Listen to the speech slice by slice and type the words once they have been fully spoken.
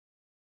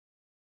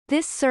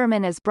This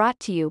sermon is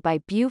brought to you by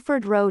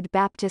Buford Road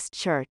Baptist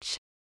Church.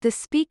 The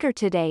speaker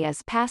today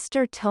is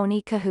Pastor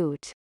Tony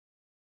Kohout.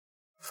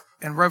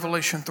 In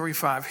Revelation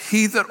 3:5,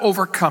 he that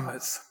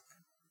overcometh,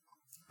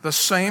 the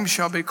same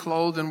shall be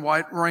clothed in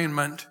white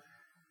raiment,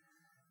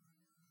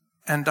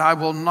 and I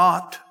will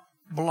not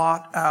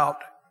blot out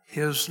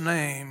his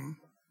name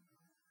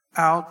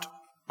out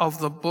of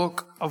the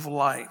book of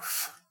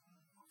life,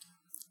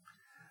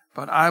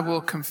 but I will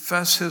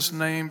confess his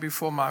name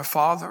before my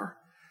Father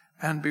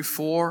and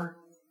before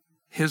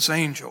his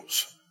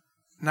angels.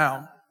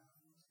 Now,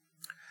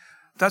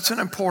 that's an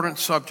important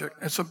subject.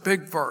 It's a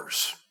big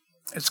verse.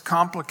 It's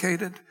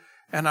complicated,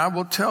 and I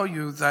will tell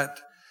you that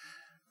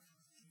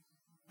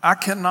I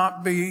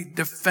cannot be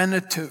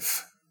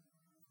definitive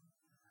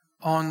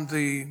on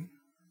the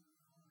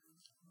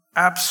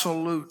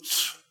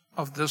absolutes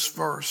of this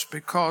verse,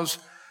 because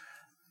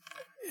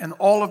in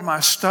all of my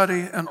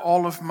study and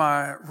all of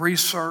my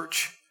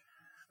research,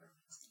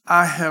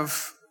 I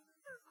have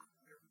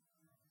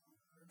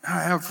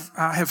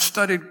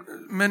studied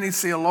many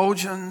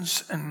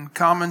theologians and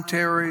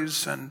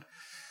commentaries and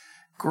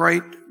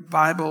great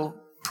Bible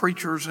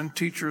preachers and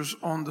teachers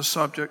on the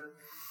subject.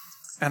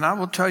 And I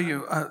will tell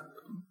you,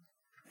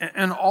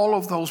 in all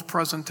of those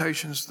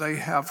presentations, they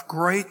have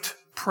great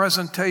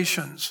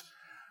presentations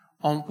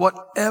on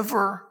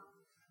whatever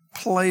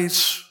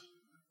place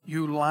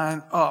you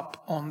line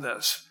up on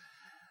this.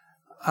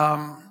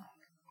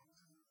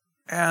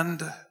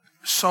 And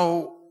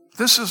so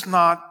this is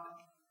not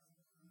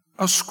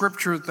a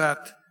scripture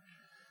that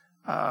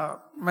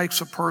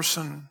makes a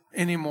person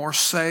any more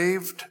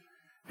saved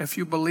if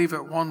you believe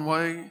it one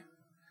way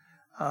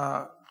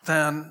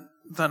than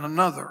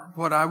another.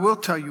 What I will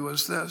tell you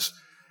is this,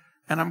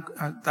 and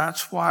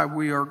that's why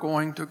we are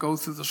going to go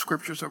through the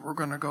scriptures that we're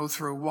going to go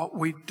through. What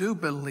we do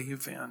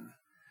believe in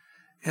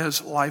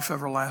is life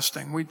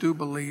everlasting. We do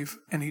believe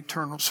in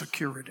eternal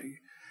security,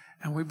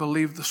 and we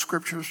believe the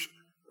scriptures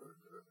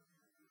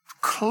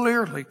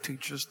clearly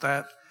teaches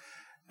that.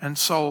 And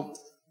so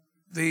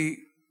the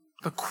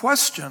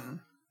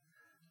question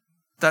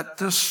that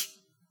this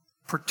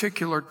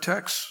particular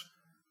text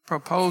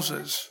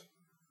proposes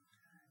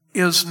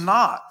is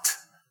not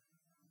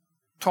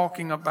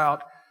talking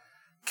about,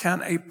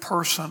 can a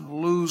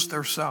person lose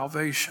their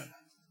salvation?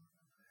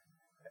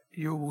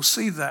 You will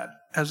see that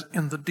as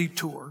in the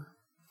detour.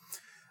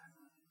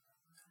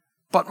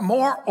 But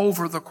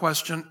moreover, the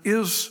question,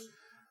 is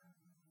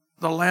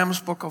the Lamb's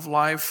Book of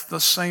Life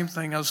the same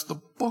thing as the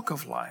Book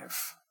of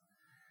Life?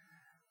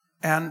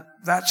 And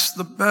that's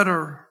the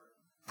better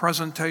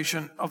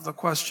presentation of the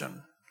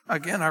question.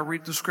 Again, I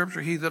read the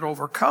scripture, he that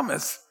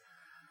overcometh,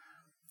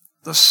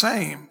 the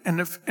same. And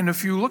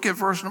if you look at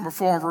verse number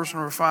 4 and verse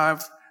number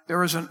 5,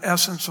 there is an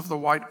essence of the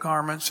white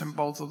garments in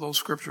both of those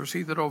scriptures.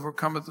 He that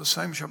overcometh, the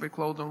same shall be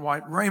clothed in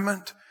white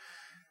raiment.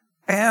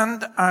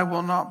 And I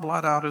will not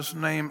blot out his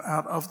name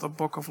out of the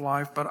book of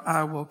life, but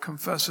I will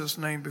confess his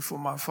name before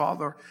my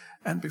Father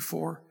and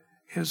before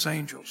his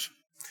angels.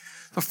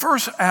 The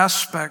first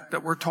aspect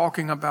that we're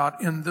talking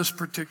about in this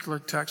particular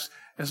text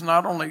is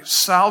not only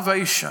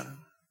salvation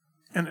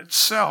in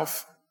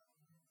itself,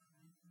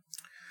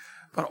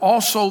 but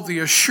also the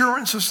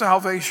assurance of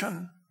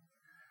salvation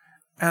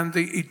and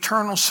the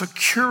eternal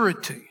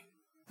security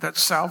that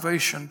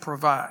salvation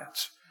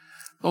provides.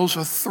 Those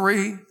are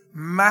three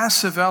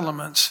massive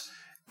elements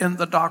in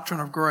the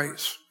doctrine of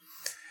grace.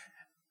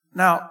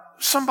 Now,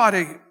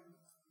 somebody,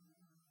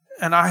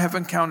 and I have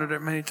encountered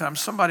it many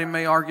times, somebody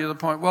may argue the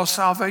point, well,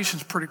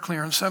 salvation is pretty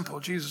clear and simple.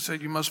 Jesus said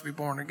you must be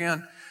born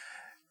again.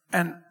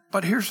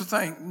 But here's the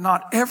thing,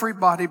 not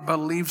everybody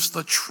believes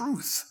the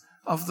truth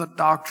of the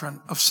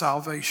doctrine of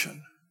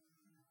salvation.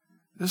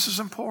 This is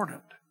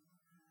important.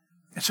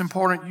 It's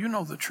important you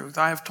know the truth.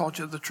 I have taught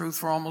you the truth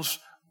for almost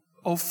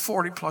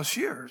 40 plus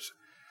years.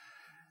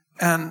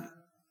 And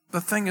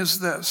the thing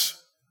is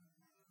this,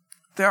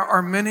 there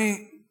are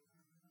many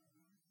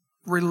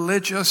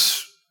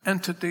religious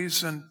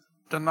entities and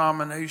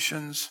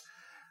denominations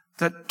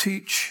that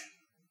teach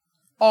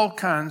all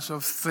kinds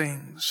of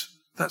things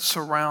that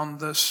surround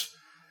this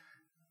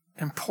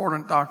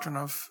important doctrine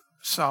of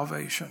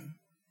salvation.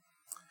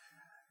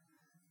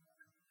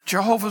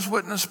 Jehovah's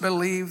Witnesses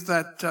believe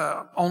that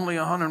only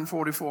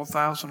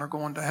 144,000 are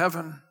going to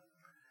heaven,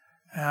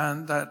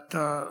 and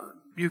that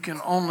you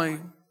can only,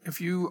 if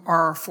you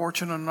are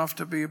fortunate enough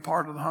to be a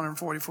part of the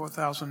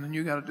 144,000, then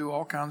you got to do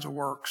all kinds of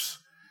works.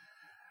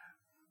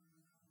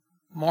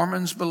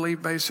 Mormons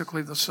believe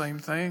basically the same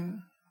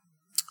thing.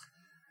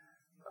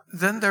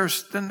 Then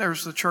there's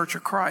the Church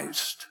of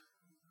Christ.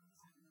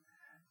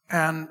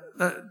 And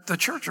the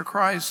Church of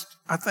Christ,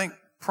 I think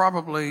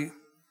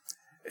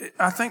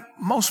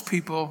most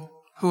people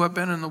who have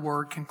been in the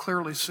Word can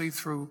clearly see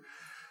through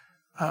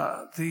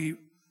the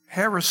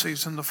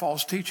heresies and the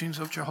false teachings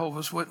of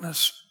Jehovah's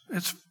Witnesses.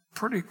 It's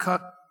pretty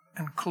cut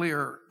and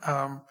clear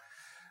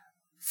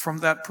from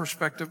that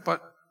perspective.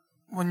 But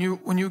when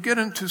you get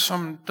into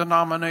some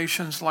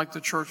denominations like the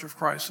Church of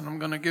Christ, and I'm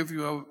going to give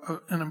you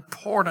an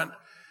important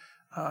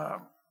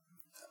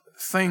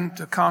thing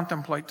to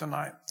contemplate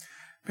tonight.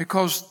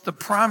 Because the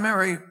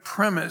primary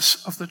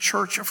premise of the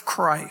Church of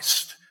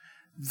Christ,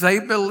 they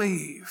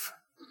believe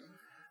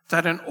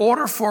that in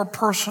order for a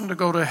person to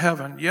go to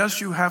heaven, yes,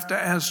 you have to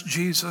ask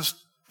Jesus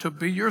to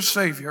be your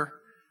Savior.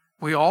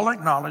 We all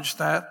acknowledge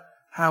that.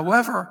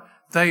 However,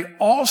 they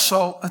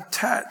also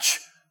attach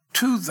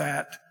to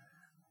that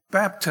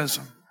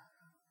baptism.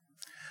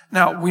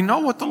 Now, we know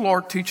what the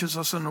Lord teaches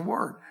us in the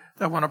Word,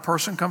 that when a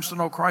person comes to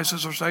know Christ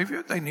as their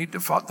Savior, they need to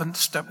follow, then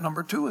step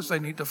number 2 is they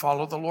need to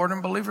follow the Lord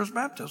in believer's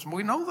baptism.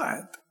 We know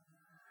that.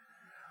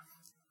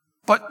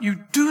 But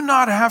you do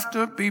not have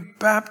to be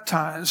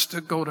baptized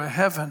to go to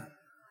heaven.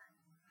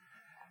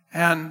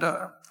 And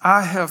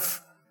I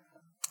have,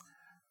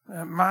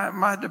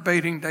 my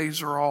debating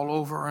days are all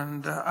over,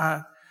 and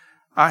I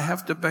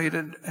have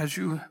debated, as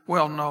you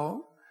well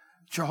know,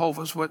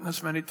 Jehovah's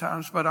Witness many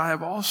times, but I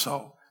have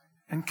also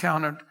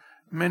encountered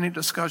many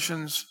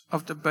discussions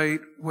of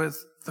debate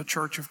with the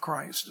Church of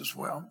Christ as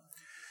well.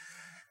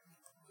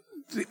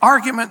 The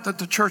argument that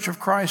the Church of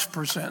Christ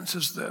presents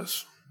is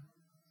this,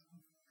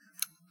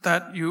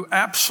 that you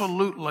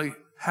absolutely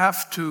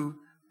have to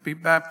be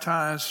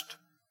baptized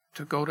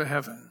to go to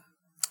heaven.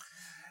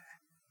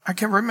 I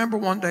can remember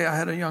one day I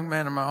had a young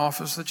man in my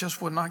office that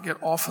just would not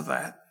get off of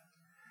that.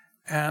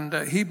 And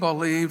he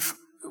believed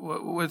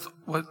with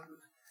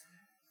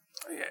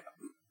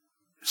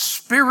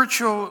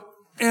spiritual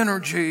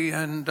energy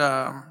and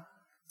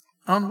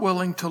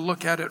unwilling to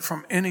look at it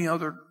from any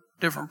other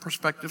different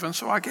perspective. And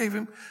so I gave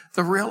him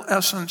the real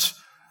essence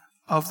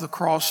of the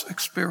cross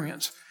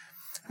experience.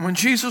 When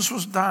Jesus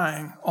was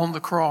dying on the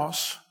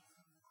cross,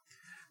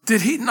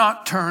 did he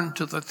not turn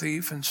to the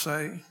thief and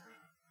say,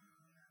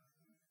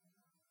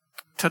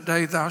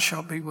 "Today thou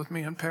shalt be with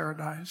me in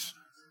paradise"?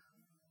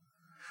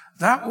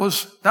 That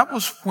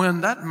was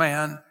when that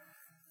man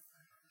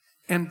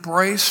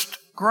embraced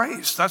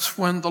grace. That's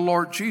when the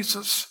Lord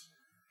Jesus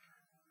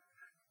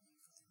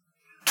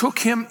took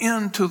him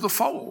into the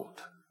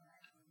fold.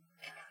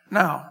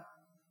 Now,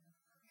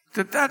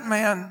 did that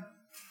man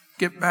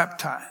get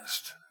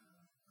baptized?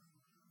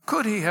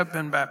 Could he have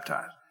been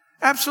baptized?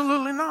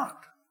 Absolutely not.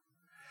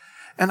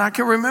 And I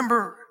can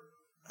remember,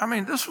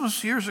 this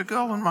was years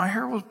ago when my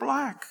hair was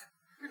black.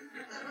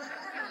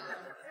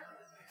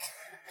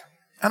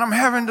 And I'm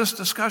having this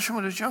discussion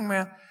with this young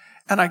man,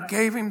 and I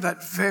gave him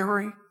that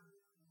very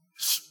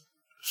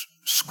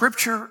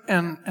scripture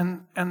and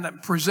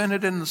that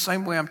presented in the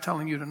same way I'm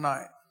telling you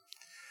tonight.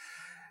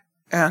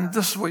 And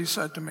this is what he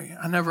said to me.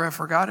 I never have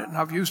forgot it, and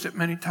I've used it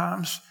many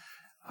times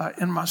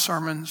in my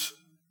sermons,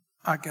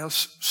 I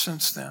guess,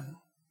 since then.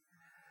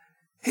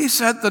 He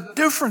said the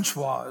difference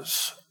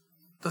was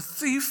the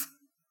thief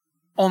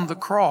on the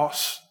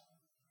cross,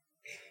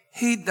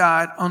 he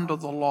died under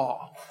the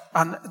law.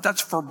 And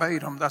that's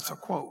verbatim, that's a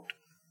quote.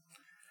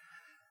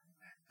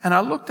 And I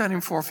looked at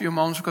him for a few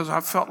moments because I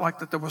felt like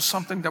that there was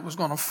something that was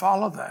going to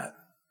follow that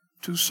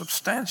to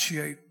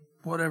substantiate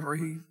whatever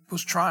he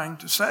was trying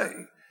to say.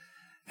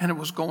 And it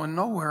was going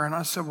nowhere. And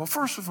I said, well,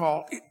 first of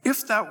all,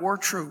 if that were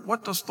true,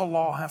 what does the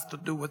law have to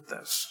do with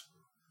this?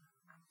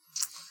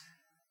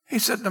 He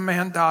said, the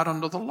man died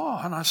under the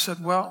law. And I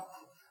said, well,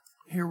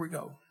 here we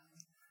go.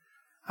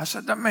 I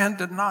said, that man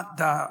did not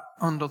die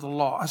under the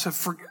law. I said,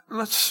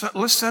 let's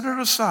set it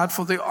aside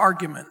for the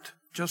argument,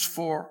 just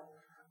for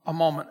a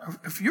moment.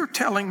 If you're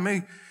telling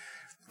me,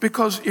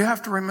 because you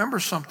have to remember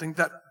something,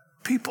 that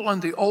people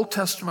in the Old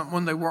Testament,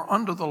 when they were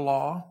under the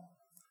law,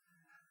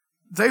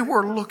 they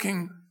were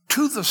looking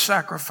to the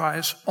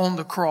sacrifice on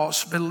the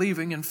cross,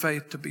 believing in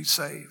faith to be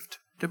saved,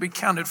 to be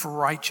counted for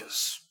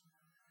righteousness.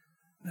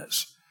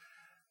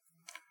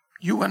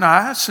 You and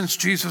I, since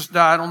Jesus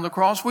died on the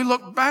cross, we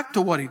look back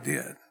to what he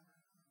did.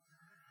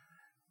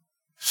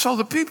 So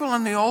the people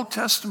in the Old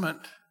Testament,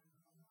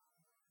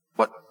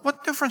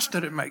 what difference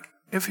did it make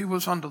if he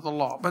was under the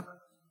law?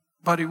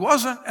 But he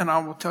wasn't, and I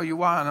will tell you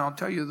why, and I'll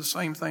tell you the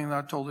same thing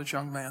that I told this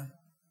young man.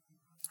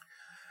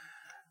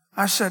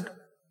 I said,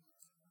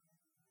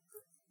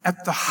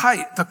 at the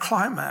height, the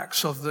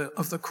climax of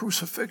the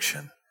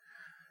crucifixion,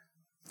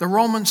 the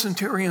Roman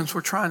centurions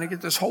were trying to get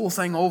this whole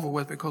thing over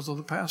with because of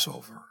the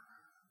Passover.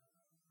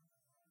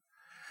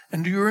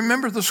 And do you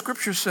remember the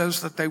scripture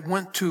says that they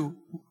went to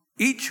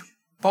each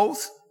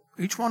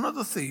one of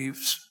the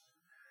thieves,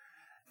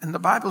 and the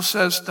Bible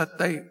says that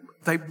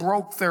they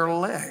broke their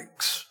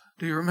legs.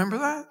 Do you remember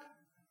that?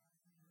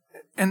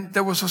 And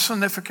there was a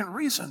significant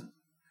reason.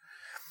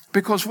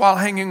 Because while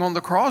hanging on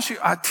the cross,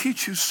 I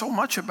teach you so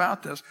much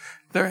about this.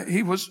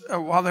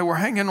 While they were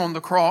hanging on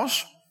the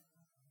cross,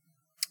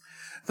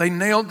 they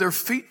nailed their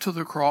feet to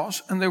the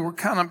cross, and they were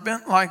kind of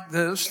bent like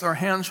this. Their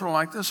hands were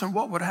like this. And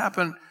what would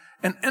happen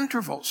in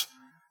intervals?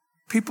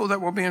 People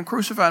that were being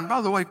crucified. And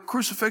by the way,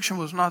 crucifixion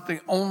was not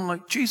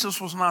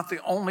Jesus was not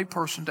the only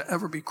person to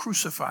ever be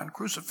crucified.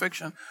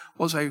 Crucifixion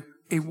was a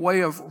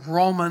way of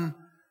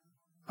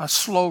a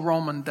slow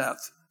Roman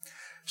death.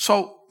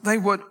 So they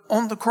would,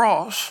 on the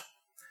cross,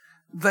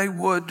 they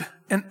would,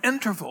 in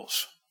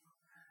intervals,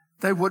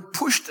 they would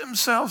push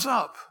themselves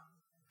up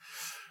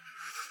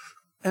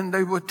and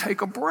they would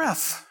take a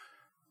breath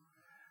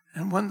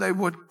And when they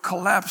would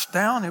collapse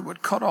down, it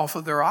would cut off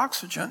of their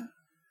oxygen.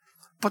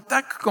 But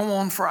that could go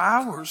on for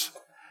hours.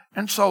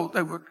 And so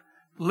they would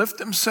lift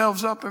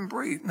themselves up and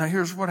breathe. Now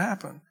here's what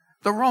happened.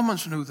 The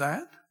Romans knew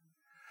that.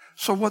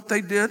 So what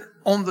they did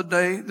on the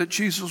day that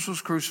Jesus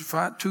was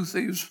crucified, 2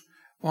 thieves,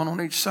 one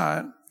on each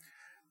side,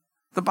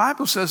 the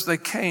Bible says they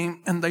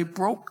came and they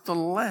broke the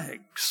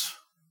legs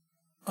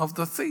of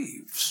the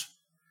thieves.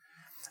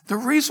 The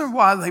reason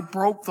why they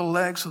broke the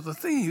legs of the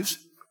thieves,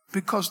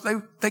 because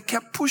they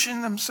kept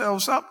pushing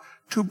themselves up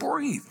to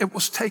breathe. It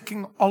was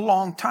taking a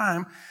long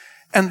time,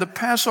 and the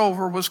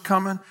Passover was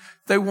coming.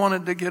 They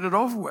wanted to get it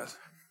over with.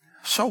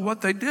 So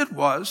what they did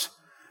was,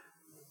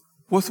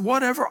 with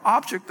whatever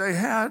object they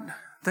had,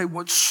 they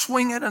would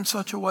swing it in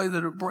such a way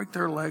that it would break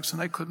their legs,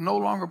 and they could no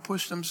longer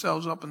push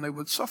themselves up, and they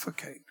would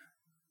suffocate.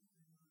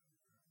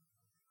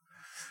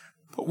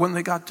 But when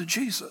they got to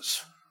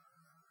Jesus,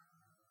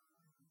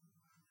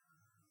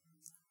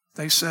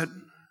 they said,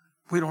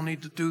 we don't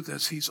need to do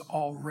this. He's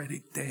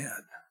already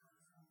dead.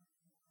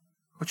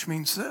 Which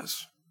means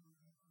this.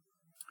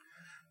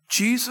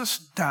 Jesus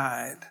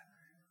died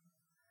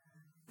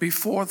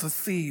before the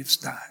thieves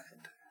died.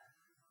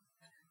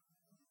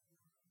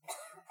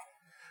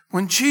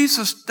 When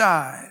Jesus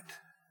died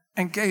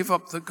and gave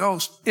up the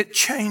ghost, it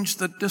changed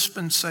the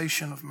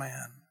dispensation of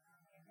man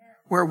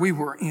where we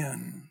were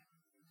in.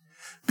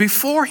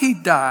 Before he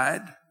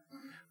died,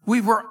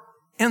 we were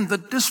in the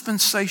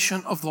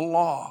dispensation of the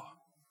law.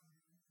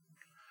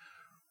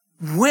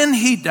 When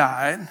he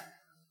died,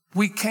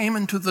 we came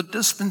into the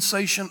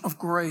dispensation of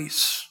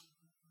grace.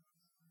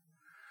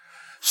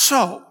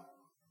 So,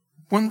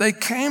 when they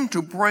came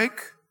to break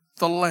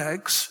the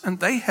legs, and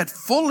they had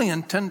fully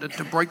intended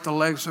to break the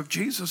legs of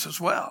Jesus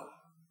as well,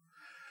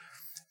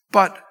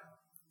 but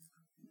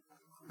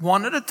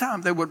one at a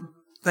time,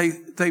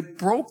 they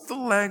broke the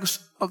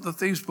legs of the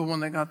thieves, but when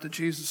they got to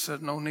Jesus,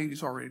 said, no need,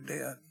 he's already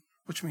dead.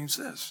 Which means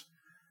this,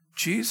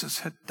 Jesus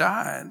had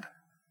died.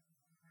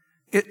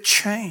 It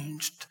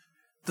changed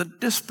the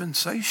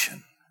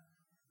dispensation.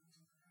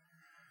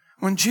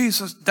 When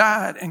Jesus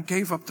died and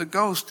gave up the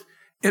ghost,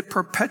 it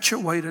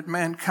perpetuated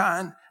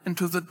mankind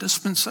into the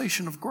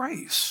dispensation of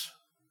grace.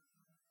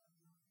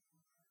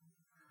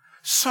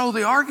 So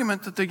the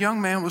argument that the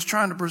young man was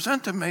trying to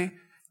present to me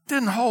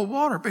didn't hold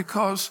water,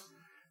 because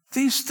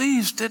these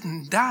thieves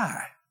didn't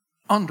die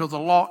under the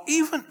law.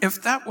 Even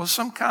if that was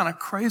some kind of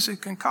crazy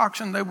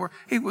concoction they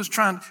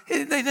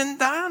didn't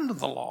die under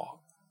the law.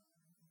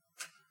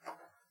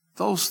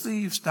 Those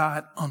thieves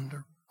died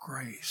under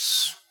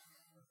grace.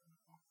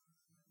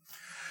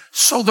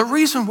 So the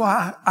reason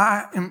why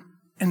I am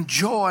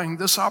enjoying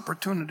this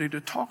opportunity to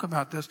talk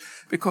about this,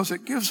 because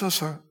it gives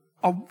us a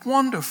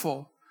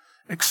wonderful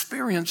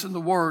experience in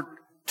the Word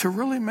to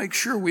really make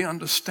sure we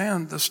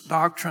understand this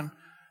doctrine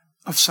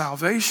of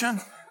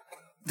salvation,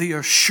 the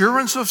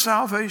assurance of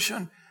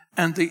salvation,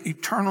 and the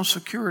eternal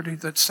security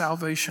that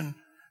salvation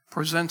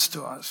presents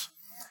to us.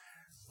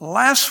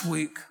 Last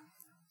week,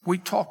 we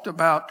talked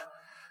about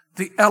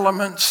the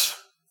elements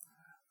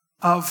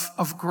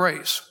of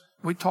grace.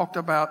 We talked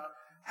about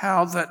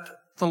how that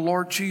the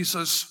Lord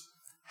Jesus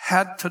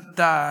had to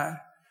die,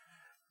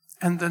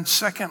 and then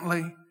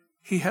secondly,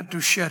 he had to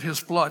shed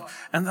his blood.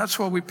 And that's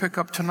where we pick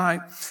up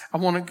tonight. I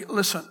want to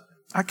listen.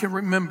 I can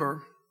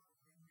remember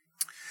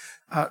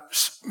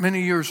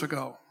many years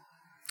ago,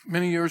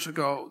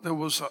 there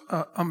was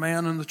a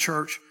man in the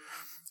church,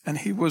 and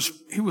he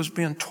was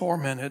being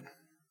tormented.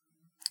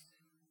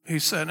 He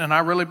said, and I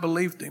really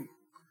believed him.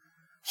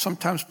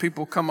 Sometimes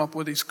people come up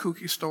with these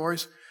kooky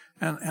stories,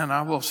 and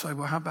I will say,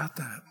 well, how about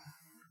that?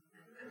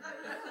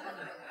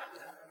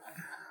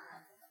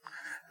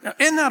 Now,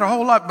 isn't that a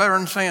whole lot better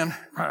than saying,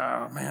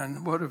 oh,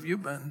 man, what have you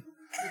been?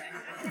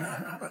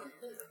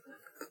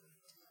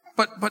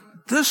 But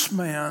this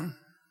man,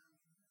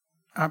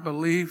 I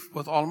believe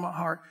with all my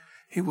heart,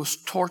 he was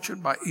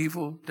tortured by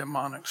evil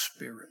demonic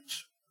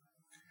spirits.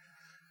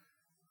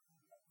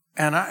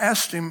 And I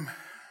asked him,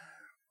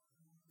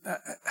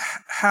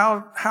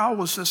 how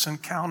was this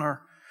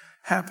encounter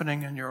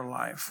happening in your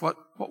life? What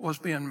was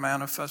being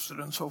manifested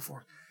and so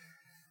forth?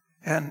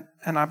 And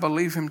I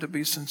believe him to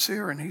be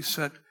sincere. And he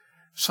said,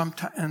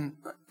 and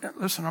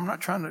listen, I'm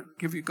not trying to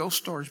give you ghost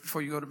stories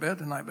before you go to bed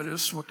tonight, but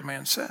this is what the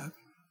man said.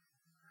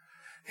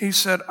 He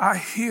said, I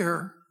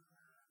hear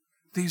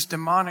these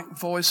demonic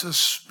voices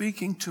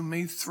speaking to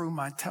me through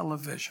my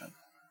television.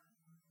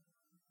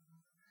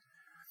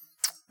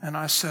 And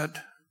I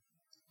said,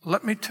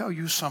 let me tell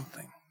you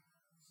something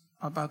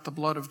about the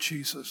blood of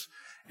Jesus.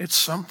 It's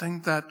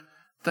something that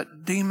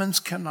demons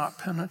cannot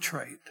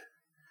penetrate,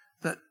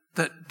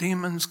 that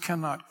demons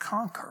cannot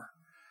conquer.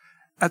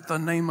 At the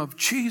name of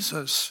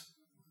Jesus,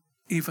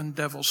 even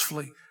devils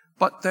flee.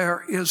 But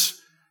there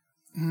is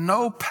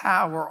no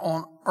power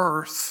on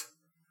earth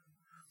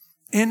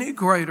any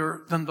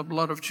greater than the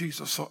blood of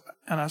Jesus.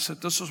 And I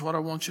said, this is what I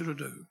want you to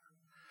do.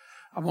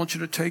 I want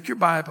you to take your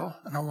Bible,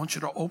 and I want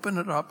you to open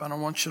it up, and I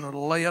want you to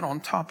lay it on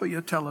top of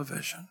your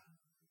television.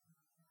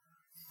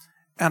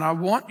 And I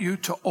want you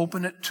to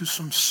open it to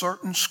some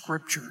certain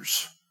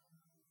scriptures.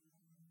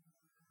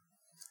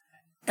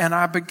 And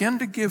I began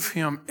to give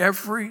him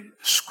every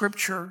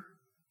scripture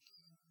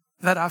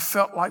that I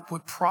felt like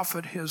would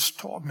profit his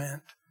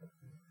torment,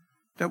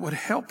 that would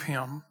help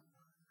him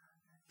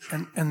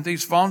in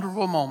these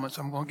vulnerable moments.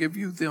 I'm going to give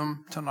you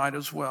them tonight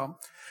as well.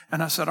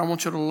 And I said, I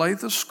want you to lay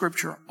the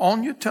scripture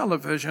on your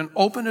television,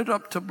 open it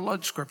up to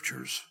blood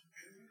scriptures.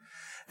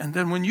 And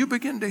then when you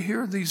begin to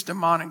hear these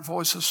demonic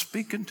voices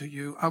speaking to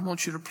you, I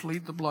want you to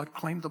plead the blood,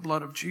 claim the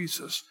blood of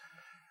Jesus.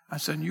 I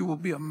said, you will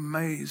be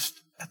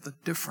amazed at the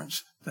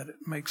difference that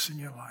it makes in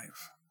your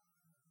life.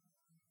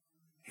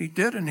 He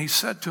did, and he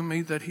said to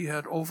me that he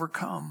had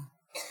overcome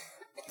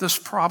this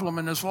problem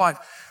in his life.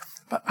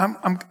 But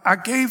I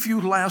gave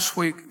you last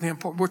week the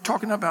important. We're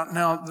talking about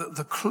now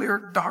the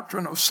clear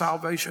doctrine of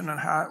salvation and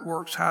how it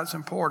works, how it's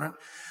important.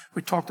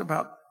 We talked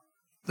about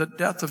the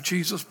death of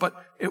Jesus, but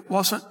it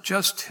wasn't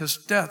just his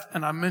death.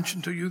 And I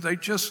mentioned to you, they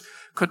just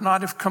could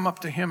not have come up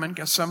to him in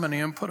Gethsemane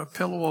and put a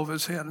pillow over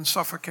his head and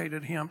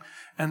suffocated him,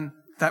 and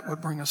that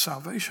would bring us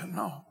salvation.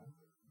 No,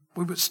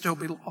 we would still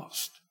be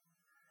lost.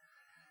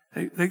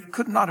 They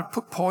could not have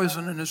put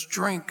poison in his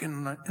drink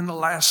in the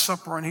Last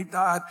Supper and he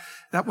died.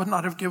 That would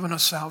not have given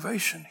us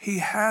salvation. He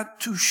had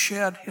to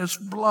shed his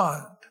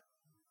blood.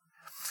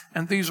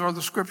 And these are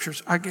the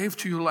scriptures I gave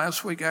to you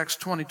last week, Acts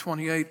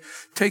 20:28.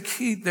 Take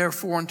heed,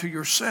 therefore, unto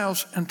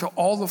yourselves and to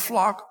all the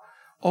flock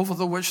over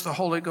the which the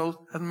Holy Ghost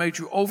hath made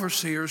you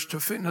overseers to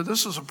feed. Now,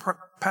 this is a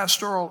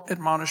pastoral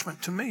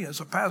admonishment to me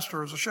as a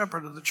pastor, as a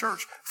shepherd of the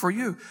church, for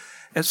you.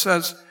 It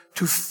says,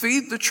 to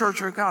feed the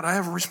church of God. I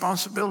have a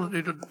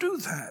responsibility to do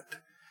that,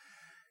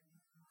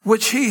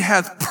 which he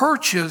hath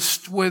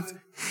purchased with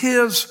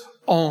his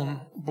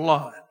own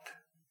blood.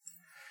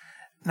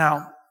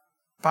 Now,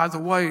 by the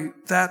way,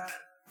 that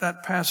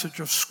passage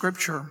of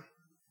Scripture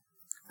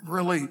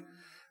really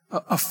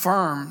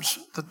affirms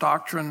the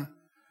doctrine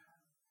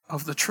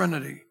of the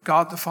Trinity.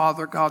 God the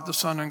Father, God the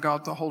Son, and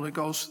God the Holy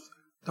Ghost.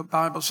 The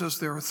Bible says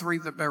there are three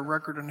that bear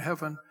record in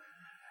heaven,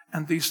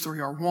 and these three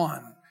are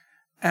one.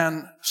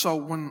 And so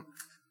when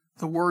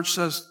the word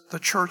says the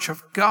church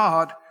of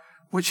God,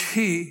 which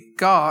he,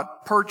 God,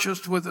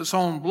 purchased with his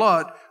own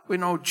blood, we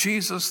know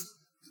Jesus,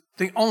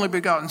 the only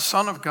begotten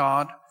Son of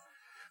God,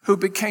 who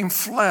became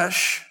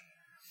flesh,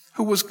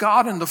 who was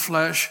God in the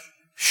flesh,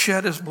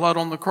 shed his blood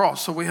on the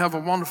cross. So we have a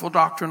wonderful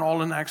doctrine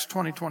all in Acts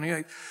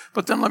 20:28.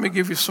 But then let me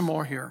give you some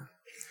more here.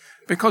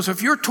 Because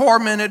if you're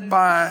tormented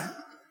by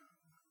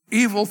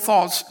evil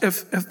thoughts,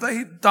 if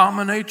they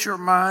dominate your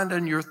mind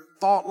and your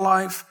thought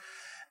life,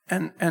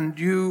 and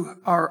you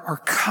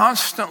are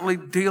constantly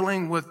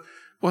dealing with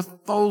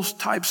those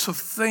types of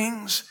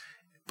things,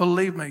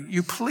 believe me,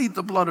 you plead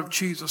the blood of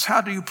Jesus.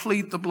 How do you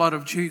plead the blood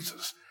of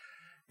Jesus?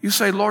 You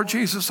say, Lord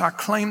Jesus, I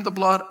claim the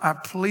blood, I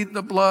plead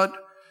the blood,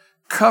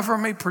 cover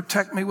me,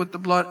 protect me with the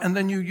blood, and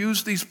then you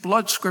use these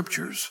blood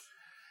scriptures,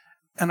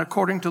 and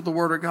according to the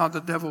word of God,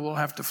 the devil will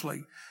have to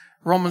flee.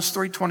 Romans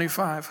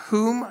 3:25,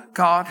 whom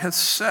God hath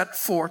set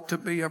forth to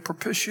be a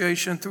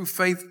propitiation through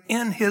faith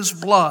in his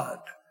blood,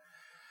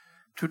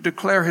 to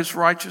declare his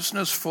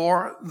righteousness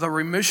for the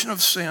remission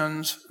of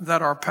sins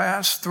that are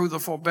past through the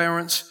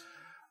forbearance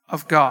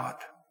of God.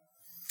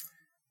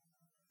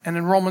 And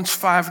in Romans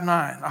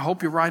 5:9, I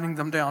hope you're writing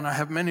them down. I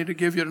have many to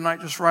give you tonight.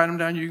 Just write them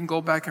down. You can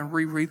go back and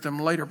reread them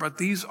later. But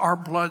these are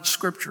blood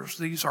scriptures.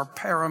 These are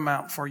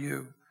paramount for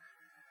you.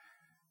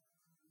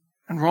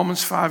 In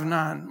Romans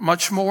 5:9,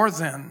 much more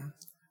then,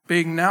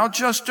 being now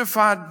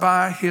justified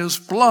by his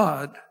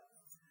blood,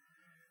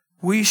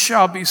 we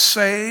shall be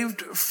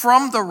saved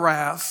from the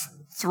wrath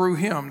through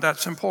him.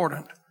 That's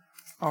important.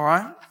 All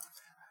right?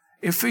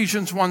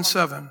 Ephesians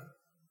 1:7.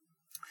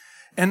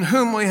 In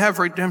whom we have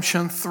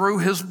redemption through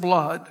his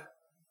blood,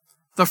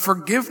 the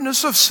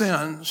forgiveness of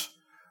sins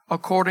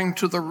according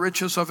to the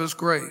riches of his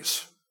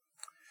grace.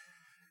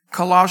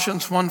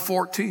 Colossians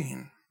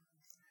 1:14.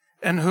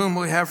 In whom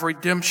we have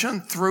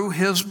redemption through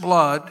his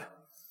blood,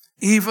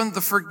 even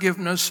the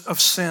forgiveness of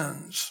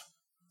sins.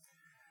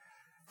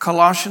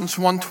 Colossians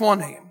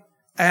 1:20.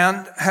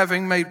 And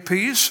having made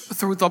peace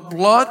through the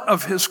blood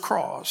of his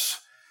cross,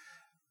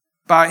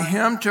 by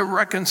him to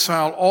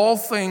reconcile all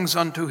things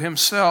unto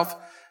himself,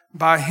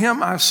 by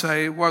him I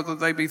say, whether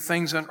they be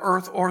things in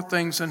earth or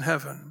things in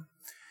heaven.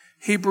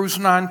 Hebrews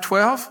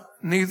 9:12,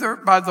 neither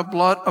by the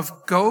blood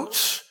of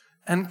goats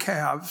and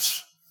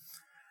calves,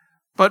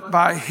 but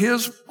by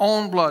his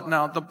own blood.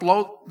 Now, the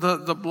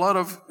blood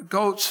of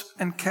goats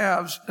and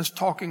calves is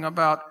talking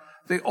about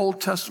the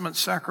Old Testament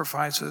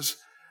sacrifices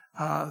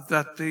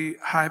that the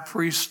high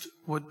priest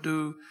would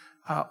do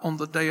on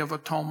the Day of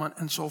Atonement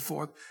and so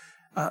forth.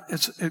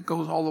 It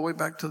goes all the way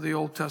back to the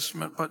Old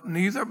Testament, but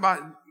neither by,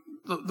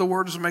 the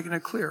word is making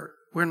it clear,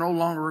 we're no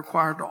longer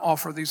required to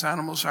offer these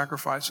animal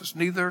sacrifices,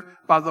 neither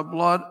by the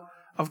blood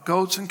of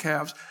goats and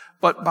calves,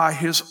 but by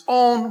his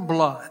own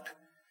blood.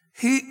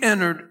 He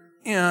entered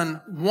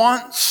in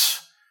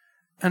once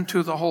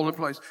into the holy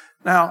place.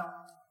 Now,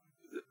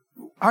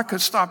 I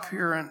could stop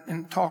here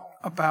and talk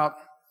about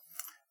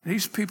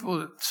these people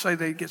that say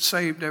they get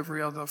saved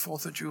every other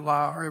 4th of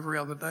July or every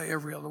other day,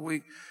 every other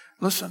week.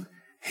 Listen,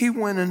 he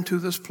went into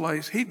this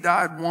place. He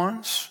died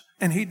once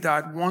And he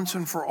died once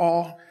and for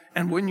all.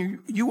 And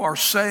when you are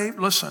saved,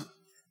 listen,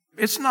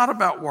 it's not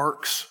about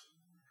works.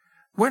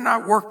 We're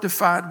not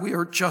work-defied, we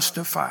are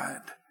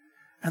justified.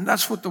 And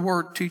that's what the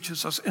word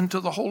teaches us. Into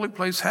the holy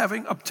place,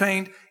 having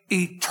obtained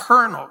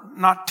eternal,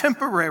 not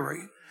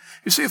temporary.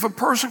 You see, if a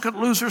person could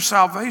lose their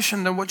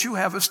salvation, then what you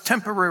have is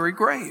temporary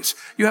grace.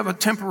 You have a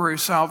temporary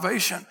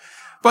salvation.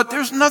 But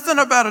there's nothing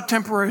about a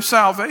temporary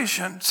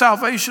salvation.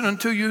 Salvation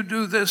until you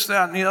do this,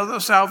 that, and the other.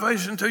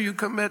 Salvation until you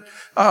commit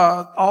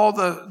all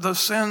the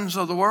sins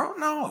of the world.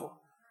 No.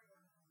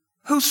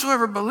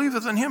 Whosoever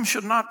believeth in him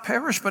should not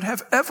perish, but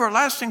have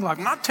everlasting life.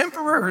 Not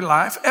temporary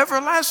life,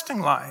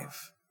 everlasting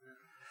life.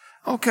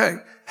 Okay,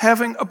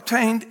 having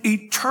obtained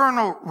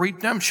eternal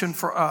redemption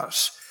for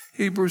us.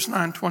 Hebrews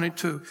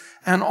 9:22.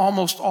 And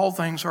almost all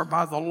things are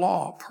by the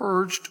law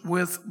purged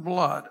with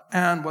blood,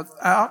 and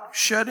without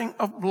shedding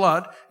of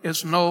blood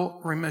is no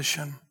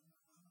remission.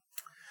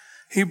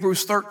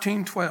 Hebrews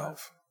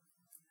 13:12.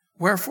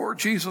 Wherefore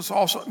Jesus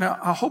also. Now,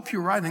 I hope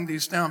you're writing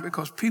these down,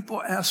 because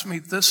people ask me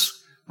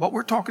this, what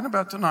we're talking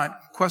about tonight,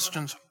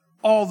 questions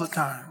all the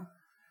time.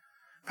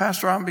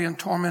 Pastor, I'm being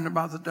tormented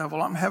by the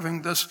devil. I'm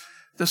having this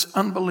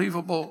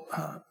unbelievable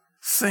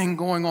thing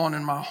going on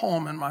in my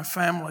home and my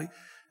family.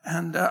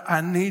 And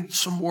I need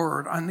some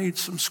word. I need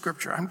some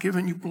scripture. I'm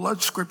giving you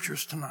blood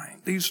scriptures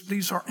tonight.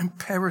 These are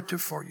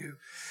imperative for you.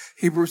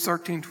 Hebrews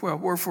 13:12.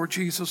 Wherefore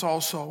Jesus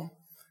also,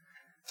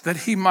 that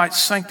he might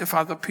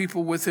sanctify the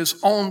people with his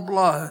own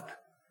blood,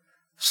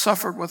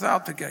 suffered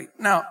without the gate.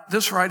 Now,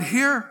 this right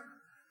here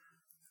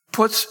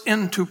puts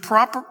into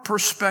proper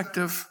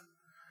perspective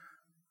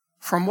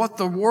from what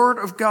the Word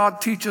of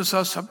God teaches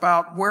us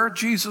about where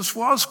Jesus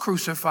was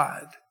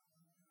crucified.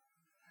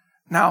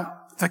 Now,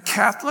 the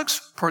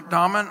Catholics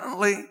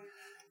predominantly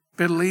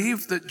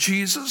believe that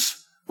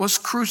Jesus was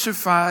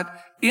crucified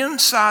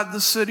inside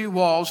the city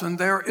walls, and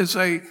there is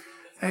a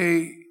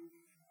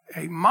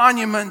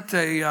monument,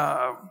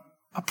 a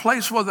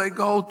place where they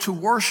go to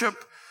worship.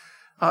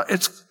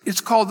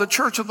 It's called the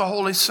Church of the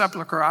Holy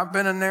Sepulchre. I've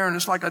been in there, and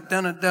it's like a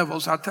den of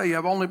devils. I tell you,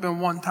 I've only been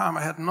one time.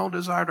 I had no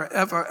desire to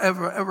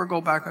ever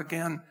go back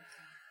again.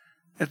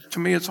 To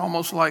me, it's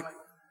almost like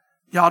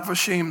Yad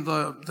Vashem,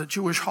 the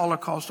Jewish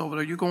Holocaust over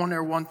there. You go in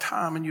there one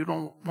time and you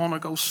don't want to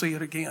go see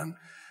it again.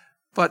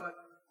 But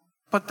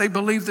they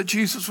believe that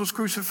Jesus was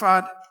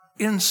crucified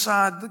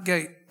inside the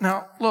gate.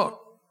 Now, look,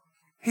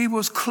 he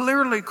was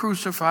clearly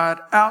crucified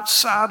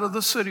outside of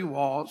the city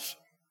walls.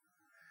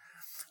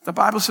 The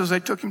Bible says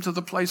they took him to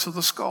the place of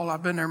the skull.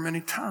 I've been there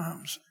many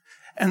times.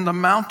 And the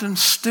mountain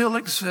still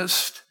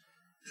exists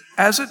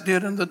as it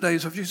did in the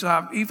days of Jesus.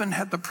 I've even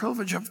had the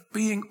privilege of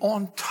being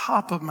on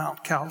top of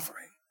Mount Calvary.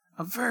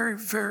 A very,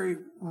 very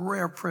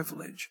rare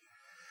privilege.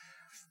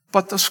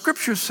 But the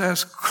scripture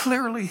says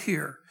clearly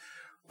here,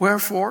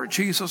 wherefore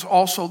Jesus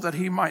also, that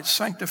he might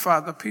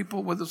sanctify the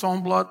people with his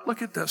own blood,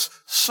 look at this,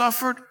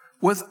 suffered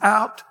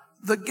without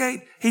the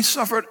gate. He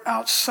suffered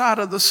outside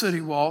of the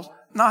city walls,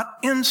 not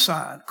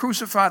inside.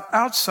 Crucified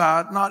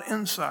outside, not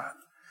inside.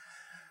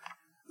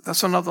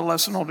 That's another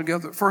lesson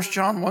altogether. 1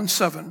 John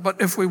 1:7.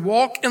 But if we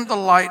walk in the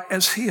light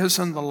as he is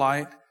in the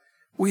light,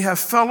 we have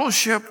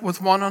fellowship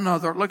with one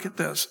another. Look at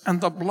this.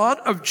 And the blood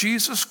of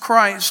Jesus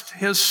Christ,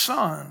 his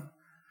Son,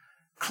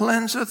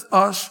 cleanseth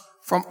us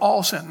from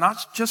all sin.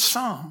 Not just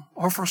some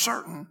or for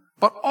certain,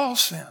 but all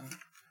sin.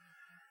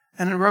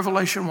 And in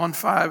Revelation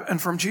 1:5,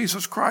 and from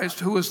Jesus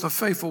Christ, who is the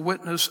faithful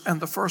witness and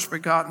the first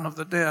begotten of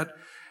the dead,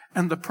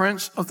 and the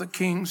prince of the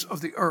kings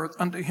of the earth,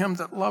 unto him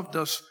that loved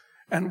us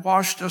and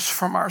washed us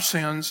from our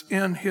sins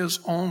in his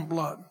own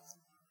blood.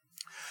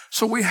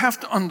 So we have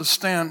to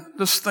understand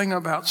this thing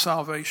about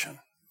salvation.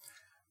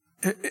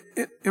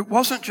 It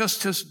wasn't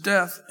just his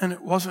death, and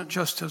it wasn't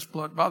just his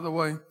blood. By the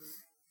way,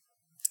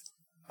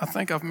 I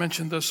think I've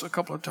mentioned this a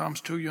couple of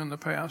times to you in the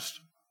past.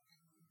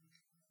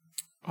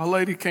 A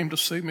lady came to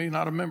see me,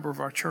 not a member of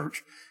our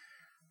church,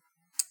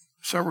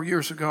 several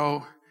years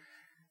ago,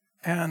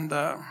 and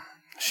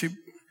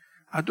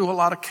I do a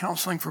lot of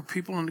counseling for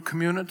people in the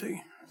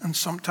community, and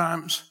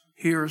sometimes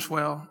here as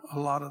well, a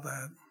lot of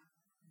that.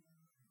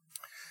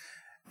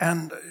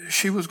 And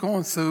she was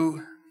going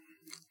through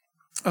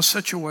a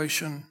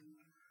situation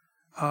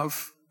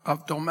of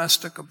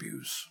domestic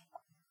abuse.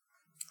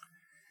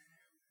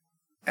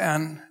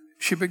 And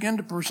she began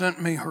to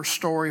present me her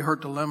story, her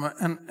dilemma,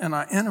 and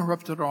I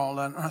interrupted all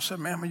that. And I said,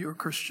 ma'am, are you a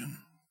Christian?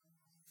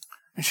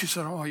 And she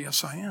said, oh,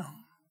 yes, I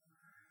am.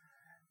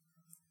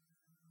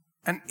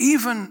 And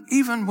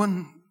even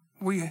when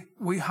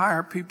we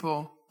hire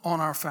people on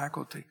our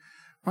faculty,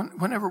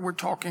 whenever we're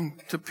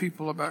talking to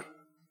people about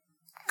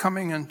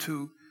coming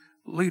into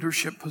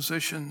leadership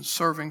positions,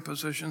 serving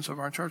positions of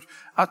our church,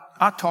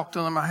 I talk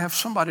to them. I have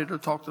somebody to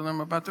talk to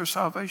them about their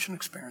salvation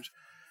experience.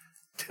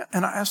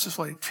 And I asked this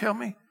lady, tell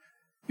me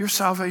your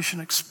salvation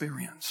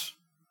experience.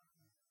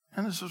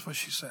 And this is what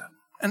she said.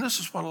 And this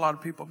is what a lot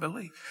of people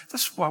believe.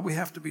 This is why we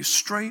have to be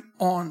straight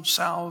on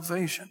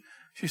salvation.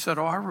 She said,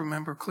 oh, I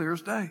remember clear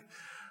as day.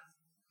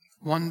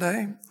 One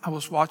day, I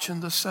was watching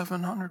the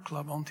 700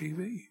 Club on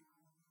TV.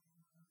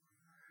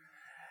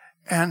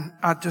 And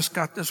I just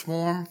got this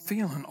warm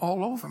feeling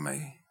all over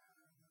me.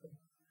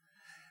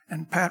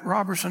 And Pat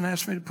Robertson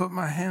asked me to put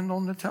my hand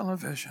on the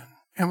television.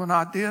 And when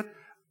I did,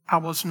 I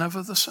was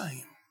never the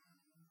same.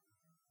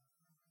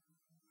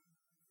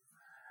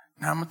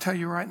 Now, I'm going to tell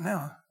you right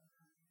now,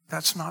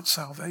 that's not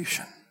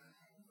salvation.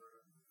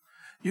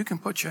 You can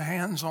put your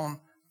hands on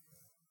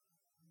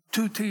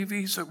 2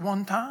 TVs at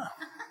one time.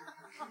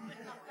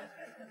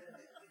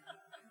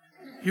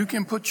 You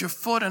can put your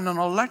foot in an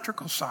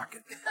electrical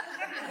socket.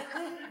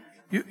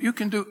 You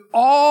can do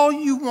all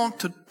you want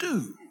to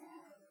do,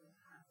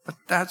 but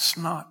that's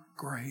not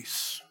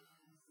grace.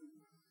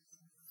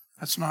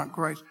 That's not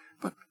grace.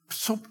 But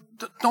so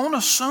don't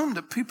assume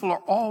that people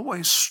are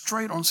always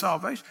straight on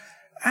salvation.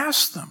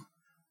 Ask them,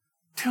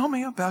 tell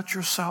me about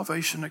your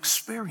salvation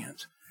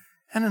experience.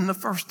 And in the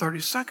first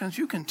 30 seconds,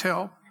 you can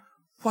tell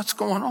what's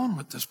going on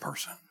with this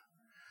person.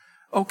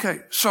 Okay,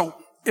 so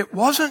it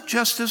wasn't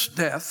just his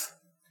death.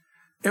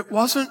 It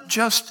wasn't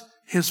just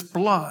his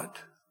blood,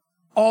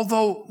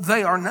 although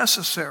they are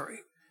necessary.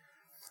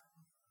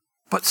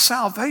 But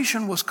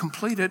salvation was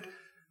completed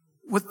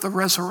with the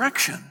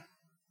resurrection.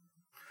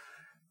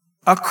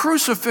 A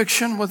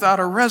crucifixion without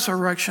a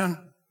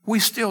resurrection, we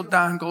still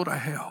die and go to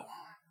hell.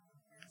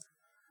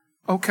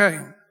 Okay.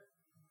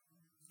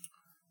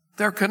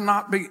 There could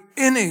not be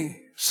any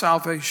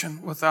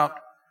salvation without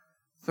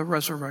the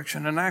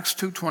resurrection. In Acts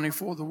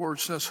 2:24, the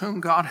word says, whom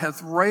God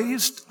hath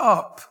raised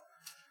up,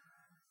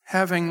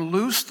 having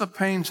loosed the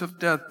pains of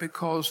death,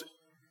 because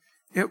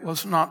it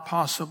was not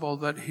possible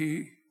that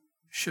he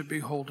should be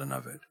holden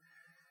of it.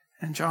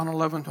 And John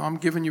 11, I'm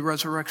giving you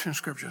resurrection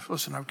scriptures.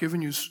 Listen, I've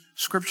given you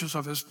scriptures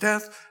of his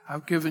death.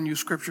 I've given you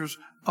scriptures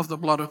of the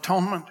blood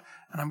atonement.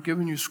 And I'm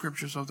giving you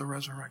scriptures of the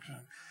resurrection.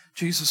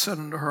 Jesus said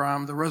unto her, I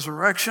am the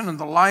resurrection and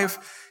the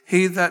life.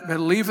 He that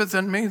believeth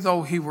in me,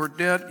 though he were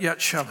dead,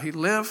 yet shall he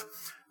live.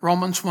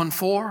 Romans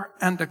 1:4,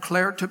 and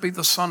declared to be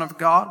the Son of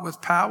God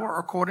with power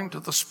according to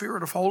the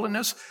Spirit of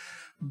holiness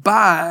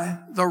by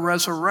the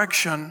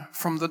resurrection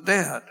from the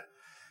dead.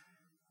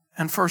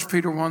 And 1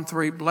 Peter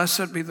 1:3,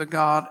 blessed be the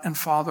God and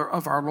Father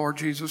of our Lord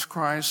Jesus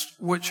Christ,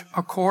 which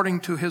according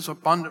to his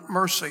abundant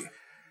mercy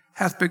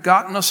hath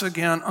begotten us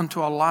again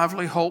unto a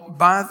lively hope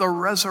by the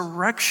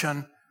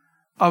resurrection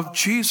of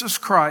Jesus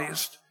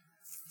Christ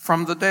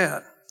from the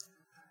dead.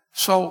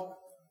 So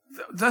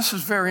this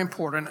is very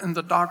important in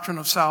the doctrine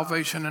of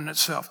salvation in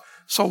itself.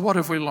 So what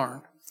have we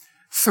learned?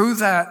 Through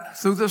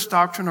this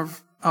doctrine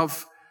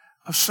of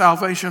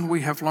salvation,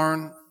 we have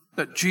learned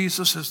that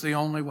Jesus is the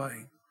only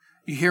way.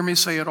 You hear me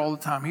say it all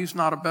the time. He's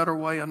not a better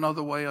way,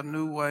 another way, a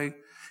new way.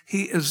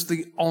 He is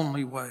the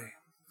only way.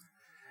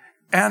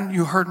 And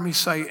you heard me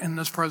say in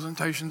this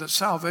presentation that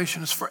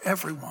salvation is for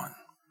everyone,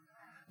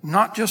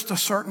 not just a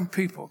certain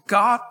people.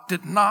 God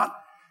did not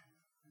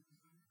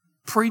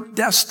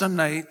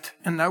predestinate,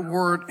 in that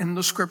word in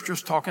the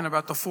scriptures talking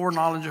about the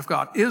foreknowledge of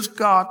God.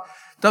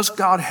 Does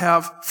God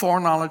have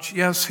foreknowledge?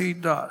 Yes, he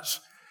does.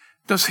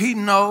 Does he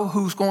know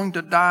who's going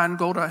to die and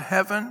go to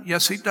heaven?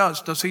 Yes, he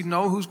does. Does he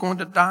know who's going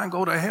to die and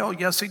go to hell?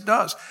 Yes, he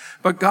does.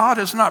 But God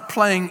is not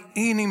playing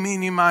eeny,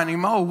 meeny, miny,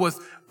 mo with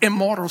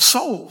immortal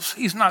souls.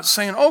 He's not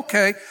saying,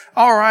 okay,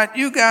 all right,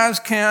 you guys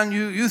can,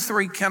 you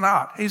three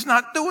cannot. He's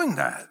not doing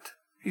that.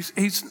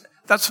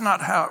 That's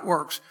not how it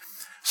works.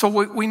 So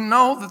we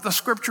know that the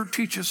scripture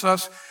teaches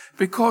us,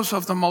 because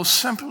of the most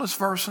simplest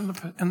verse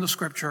in the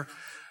scripture,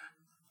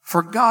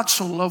 for God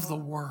so loved the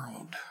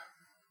world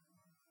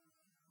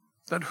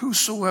that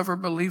whosoever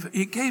believeth,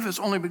 he gave his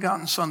only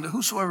begotten Son, that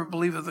whosoever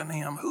believeth in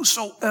him,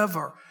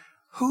 whosoever,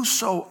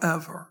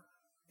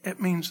 it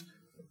means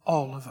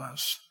all of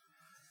us,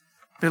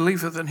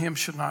 believeth in him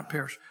should not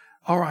perish.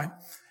 All right.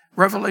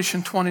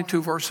 Revelation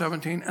 22, verse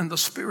 17, and the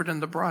Spirit and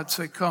the bride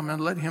say, come,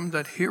 and let him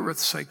that heareth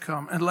say,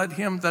 come, and let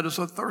him that is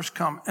athirst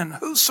come, and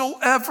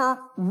whosoever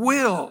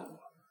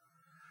will,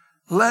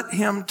 let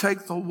him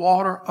take the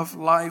water of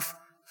life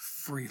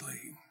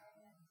freely.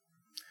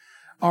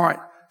 All right,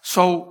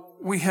 so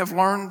we have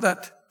learned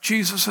that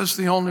Jesus is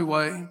the only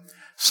way.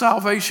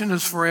 Salvation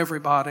is for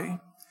everybody.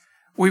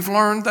 We've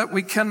learned that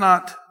we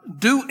cannot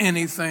do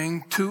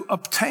anything to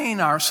obtain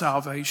our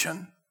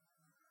salvation.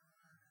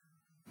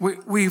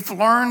 We've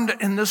learned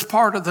in this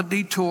part of the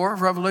detour,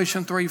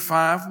 Revelation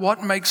 3:5,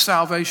 what makes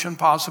salvation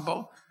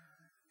possible.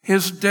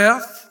 His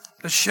death,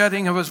 the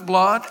shedding of his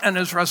blood, and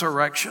his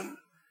resurrection.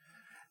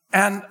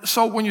 And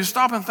so when you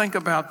stop and think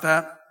about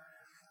that,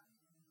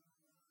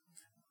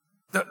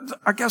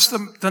 I guess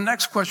the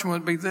next question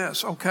would be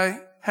this, okay?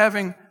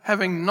 Having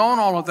known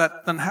all of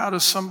that, then how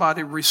does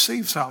somebody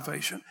receive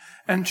salvation?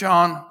 And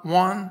John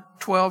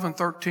 1:12 and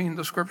 13,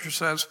 the scripture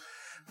says,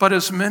 but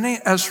as many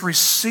as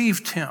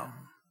received him,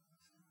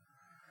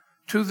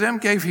 to them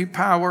gave he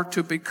power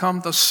to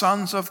become the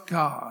sons of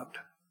God,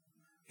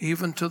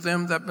 even to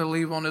them that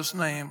believe on his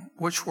name,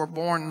 which were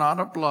born not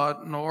of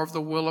blood, nor of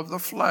the will of the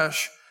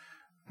flesh,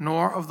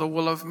 nor of the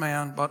will of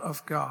man, but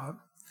of God.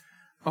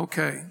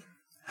 Okay,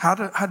 how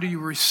do you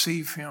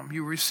receive him?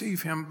 You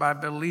receive him by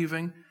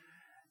believing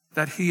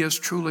that he is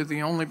truly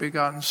the only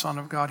begotten Son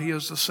of God. He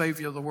is the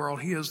Savior of the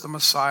world. He is the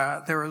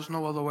Messiah. There is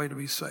no other way to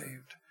be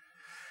saved.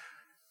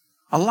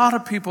 A lot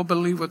of people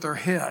believe with their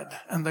head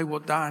and they will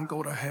die and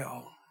go to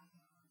hell.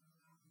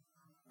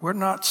 We're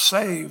not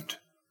saved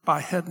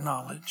by head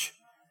knowledge.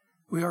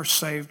 We are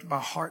saved by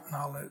heart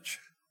knowledge.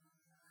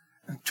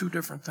 And two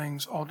different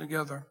things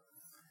altogether.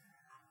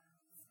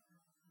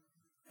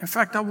 In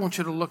fact, I want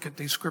you to look at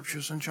these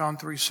scriptures in John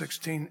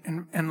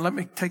 3:16, and let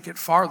me take it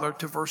farther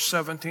to verse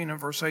 17 and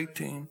verse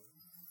 18.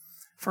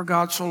 For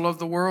God so loved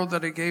the world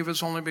that he gave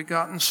his only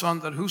begotten Son,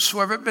 that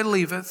whosoever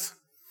believeth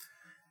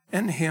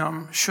in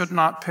him should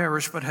not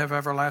perish but have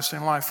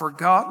everlasting life. For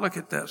God, look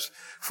at this,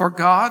 for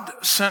God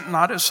sent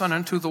not his Son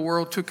into the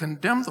world to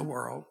condemn the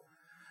world,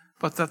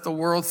 but that the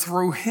world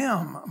through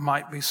him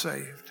might be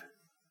saved.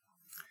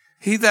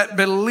 He that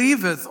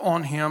believeth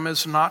on him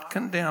is not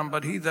condemned,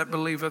 but he that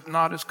believeth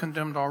not is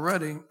condemned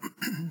already,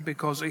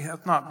 because he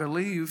hath not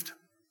believed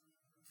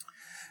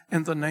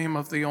in the name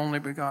of the only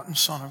begotten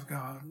Son of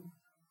God.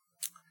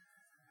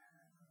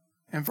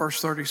 In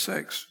verse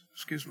 36,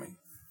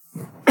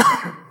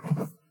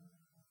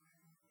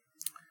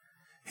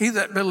 he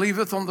that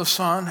believeth on the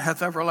Son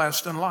hath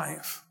everlasting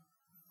life,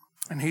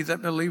 and he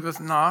that believeth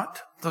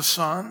not the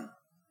Son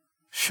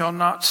shall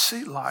not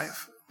see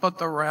life, but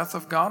the wrath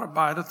of God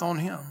abideth on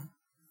him.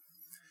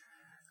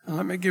 And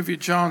let me give you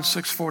John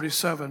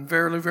 6:47.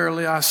 Verily,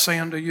 verily, I say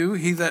unto you,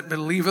 he that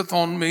believeth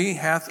on me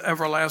hath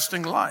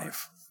everlasting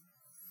life.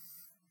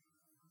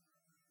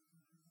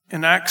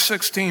 In Acts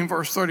 16,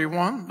 verse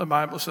 31, the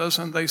Bible says,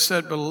 and they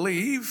said,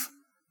 believe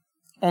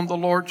on the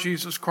Lord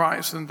Jesus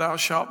Christ, and thou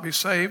shalt be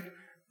saved,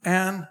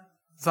 and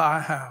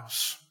thy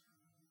house.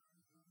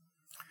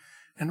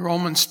 In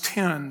Romans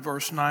 10,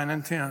 verse 9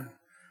 and 10,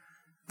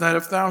 that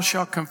if thou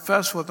shalt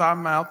confess with thy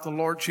mouth the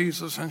Lord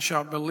Jesus, and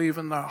shalt believe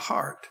in thy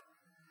heart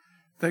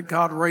that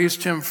God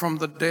raised him from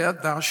the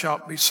dead, thou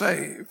shalt be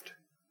saved.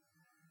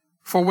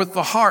 For with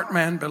the heart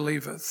man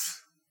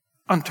believeth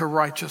unto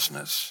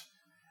righteousness,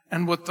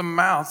 and with the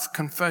mouth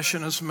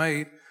confession is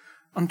made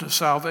unto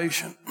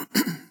salvation.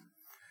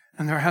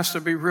 And there has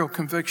to be real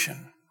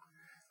conviction.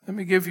 Let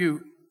me give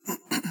you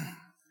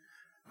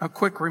a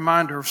quick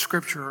reminder of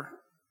Scripture.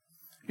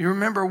 You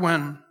remember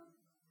when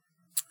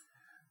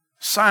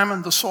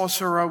Simon the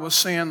sorcerer was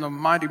seeing the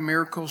mighty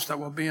miracles that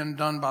were being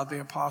done by the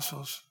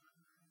apostles?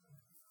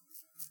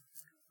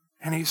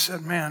 And he said,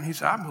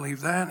 I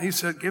believe that. And he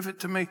said, give it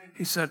to me.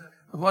 He said,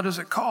 what does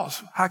it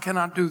cost? How can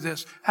I do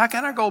this? How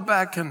can I go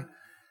back and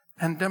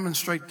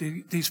demonstrate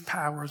these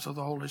powers of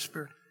the Holy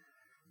Spirit?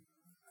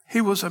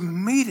 He was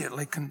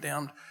immediately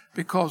condemned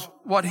because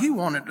what he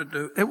wanted to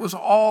do, it was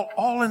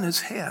all in his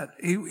head.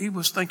 He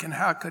was thinking,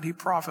 how could he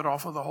profit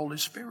off of the Holy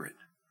Spirit?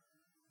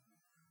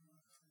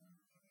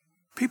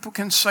 People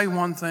can say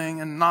one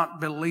thing and not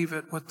believe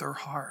it with their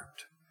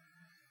heart.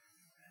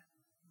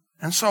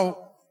 And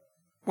so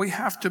we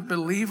have to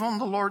believe on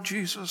the Lord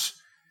Jesus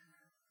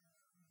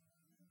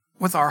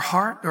with our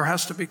heart. There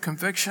has to be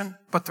conviction,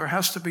 but there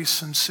has to be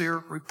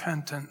sincere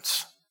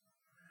repentance.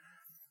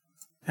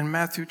 In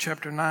Matthew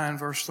chapter 9,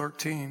 verse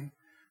 13,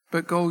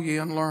 but go ye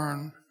and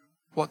learn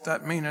what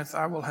that meaneth.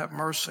 I will have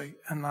mercy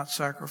and not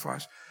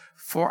sacrifice.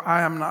 For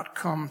I am not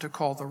come to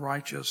call the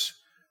righteous,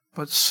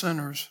 but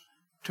sinners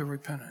to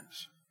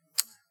repentance.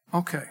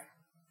 Okay,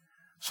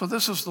 so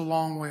this is the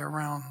long way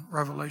around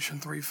Revelation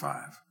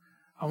 3:5.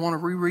 I want to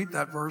reread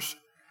that verse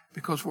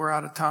because we're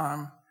out of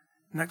time.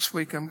 Next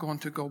week I'm going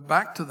to go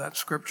back to that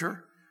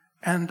scripture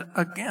and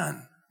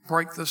again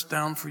break this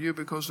down for you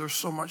because there's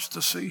so much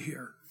to see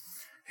here.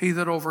 He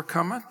that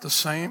overcometh, the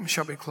same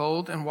shall be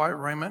clothed in white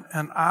raiment,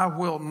 and I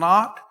will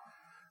not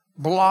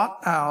blot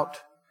out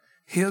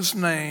his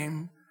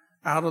name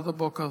out of the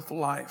book of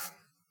life.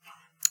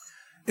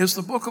 Is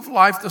the book of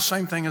life the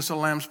same thing as the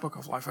Lamb's book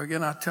of life?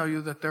 Again, I tell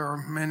you that there are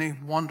many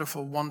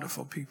wonderful,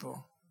 wonderful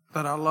people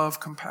that I love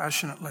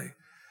compassionately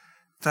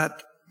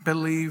that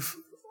believe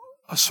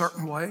a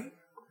certain way,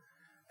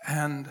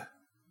 and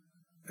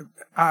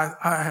I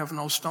have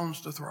no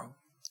stones to throw.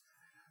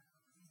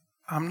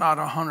 I'm not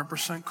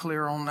 100%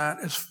 clear on that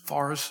as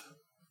far as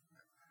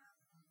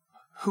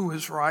who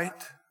is right,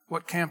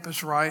 what camp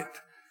is right,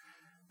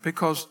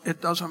 because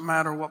it doesn't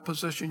matter what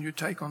position you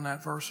take on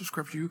that verse of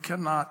Scripture. You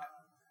cannot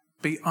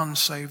be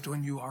unsaved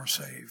when you are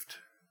saved.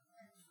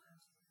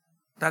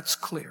 That's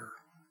clear.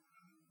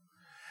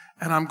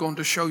 And I'm going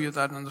to show you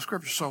that in the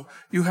Scripture. So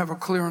you have a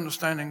clear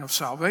understanding of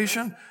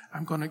salvation.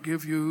 I'm going to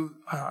give you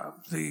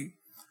the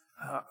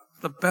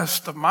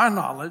best of my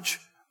knowledge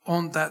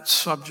on that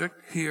subject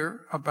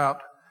here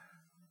about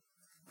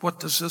what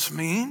does this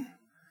mean?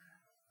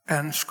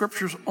 And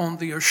Scriptures on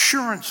the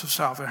assurance of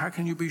salvation. How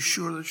can you be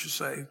sure that you're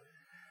saved?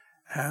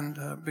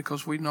 And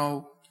because we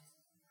know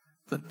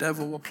the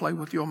devil will play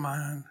with your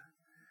mind.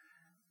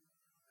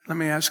 Let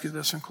me ask you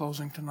this in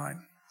closing tonight.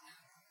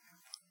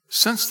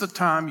 Since the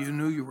time you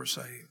knew you were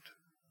saved,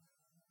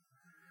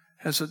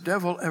 has the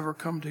devil ever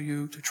come to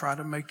you to try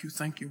to make you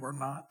think you were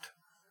not?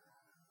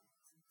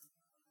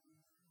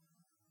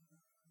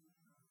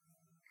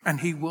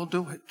 And he will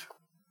do it.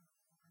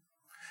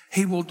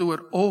 He will do it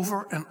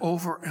over and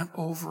over and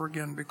over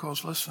again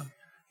because, listen,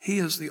 he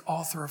is the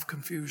author of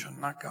confusion,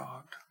 not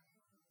God.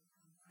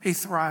 He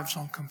thrives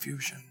on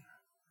confusion.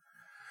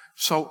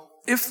 So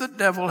if the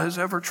devil has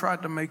ever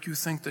tried to make you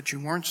think that you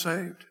weren't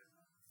saved,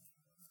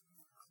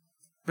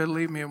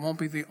 believe me, it won't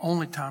be the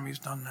only time he's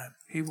done that.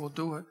 He will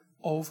do it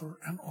over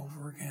and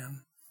over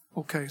again.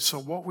 Okay, so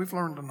what we've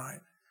learned tonight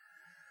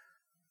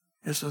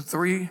is the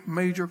three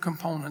major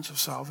components of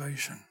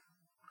salvation: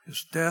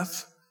 his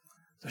death,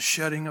 the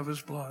shedding of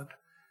his blood,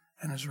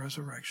 and his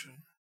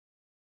resurrection.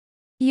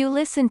 You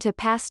listen to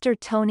Pastor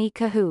Tony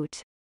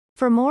Kohout.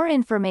 For more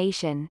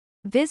information,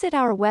 visit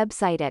our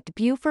website at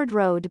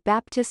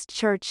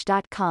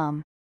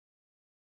BufordRoadBaptistChurch.com.